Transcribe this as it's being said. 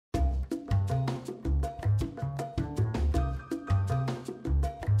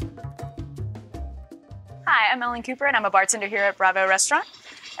Hi, I'm Ellen Cooper and I'm a bartender here at Bravo Restaurant.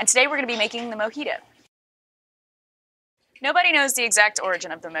 And today we're going to be making the Mojito. Nobody knows the exact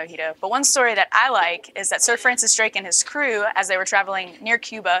origin of the Mojito, but one story that I like is that Sir Francis Drake and his crew, as they were traveling near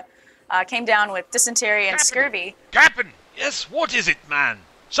Cuba, came down with dysentery and scurvy. Captain! Yes, what is it, man?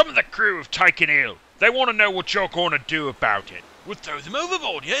 Some of the crew have taken ill. They want to know what you're going to do about it. We'll throw them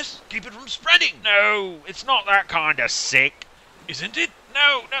overboard, yes? Keep it from spreading. No, it's not that kind of sick. Isn't it?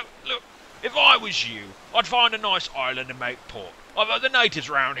 No, look, if I was you, I'd find a nice island to make port. I've heard the natives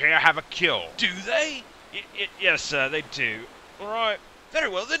round here have a cure. Do they? Yes, sir, they do. All right. Very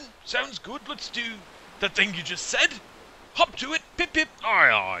well then. Sounds good. Let's do the thing you just said. Hop to it. Pip pip.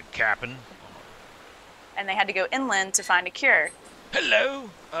 Aye, aye, Captain. And they had to go inland to find a cure. Hello.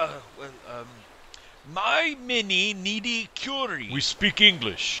 My mini needy curie. We speak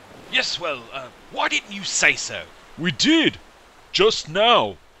English. Yes, well, why didn't you say so? We did. Just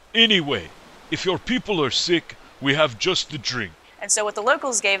now. Anyway, if your people are sick, we have just the drink. And so what the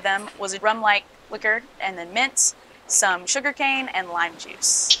locals gave them was a rum-like liquor and then mint, some sugarcane, and lime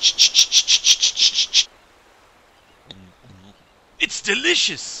juice. It's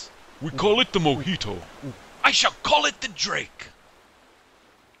delicious. We call it the Mojito. I shall call it the Drake.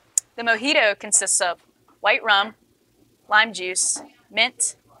 The Mojito consists of white rum, lime juice,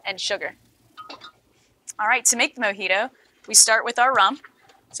 mint, and sugar. All right, to make the Mojito, we start with our rum.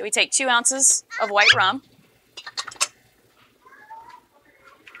 So we take 2 ounces of white rum.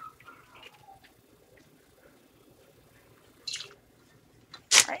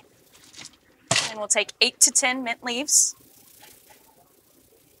 All right. And we'll take 8 to 10 mint leaves.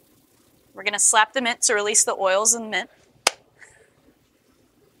 We're going to slap the mint to release the oils in the mint.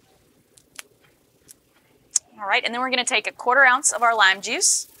 All right, and then we're going to take a 1/4 ounce of our lime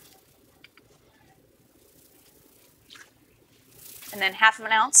juice. And then 1/2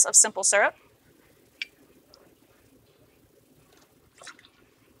 ounce of simple syrup.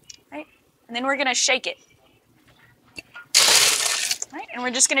 Right, and then we're going to shake it. Right, and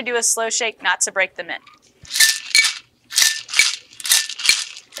we're just going to do a slow shake not to break the mint.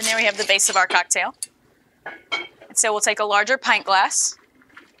 And there we have the base of our cocktail. And so we'll take a larger pint glass,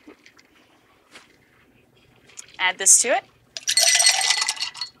 add this to it.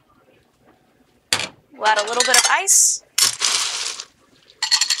 We'll add a little bit of ice.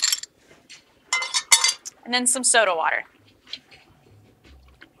 And then some soda water.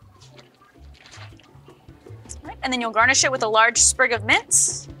 Right, and then you'll garnish it with a large sprig of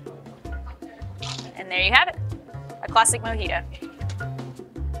mint. And there you have it, a classic Mojito.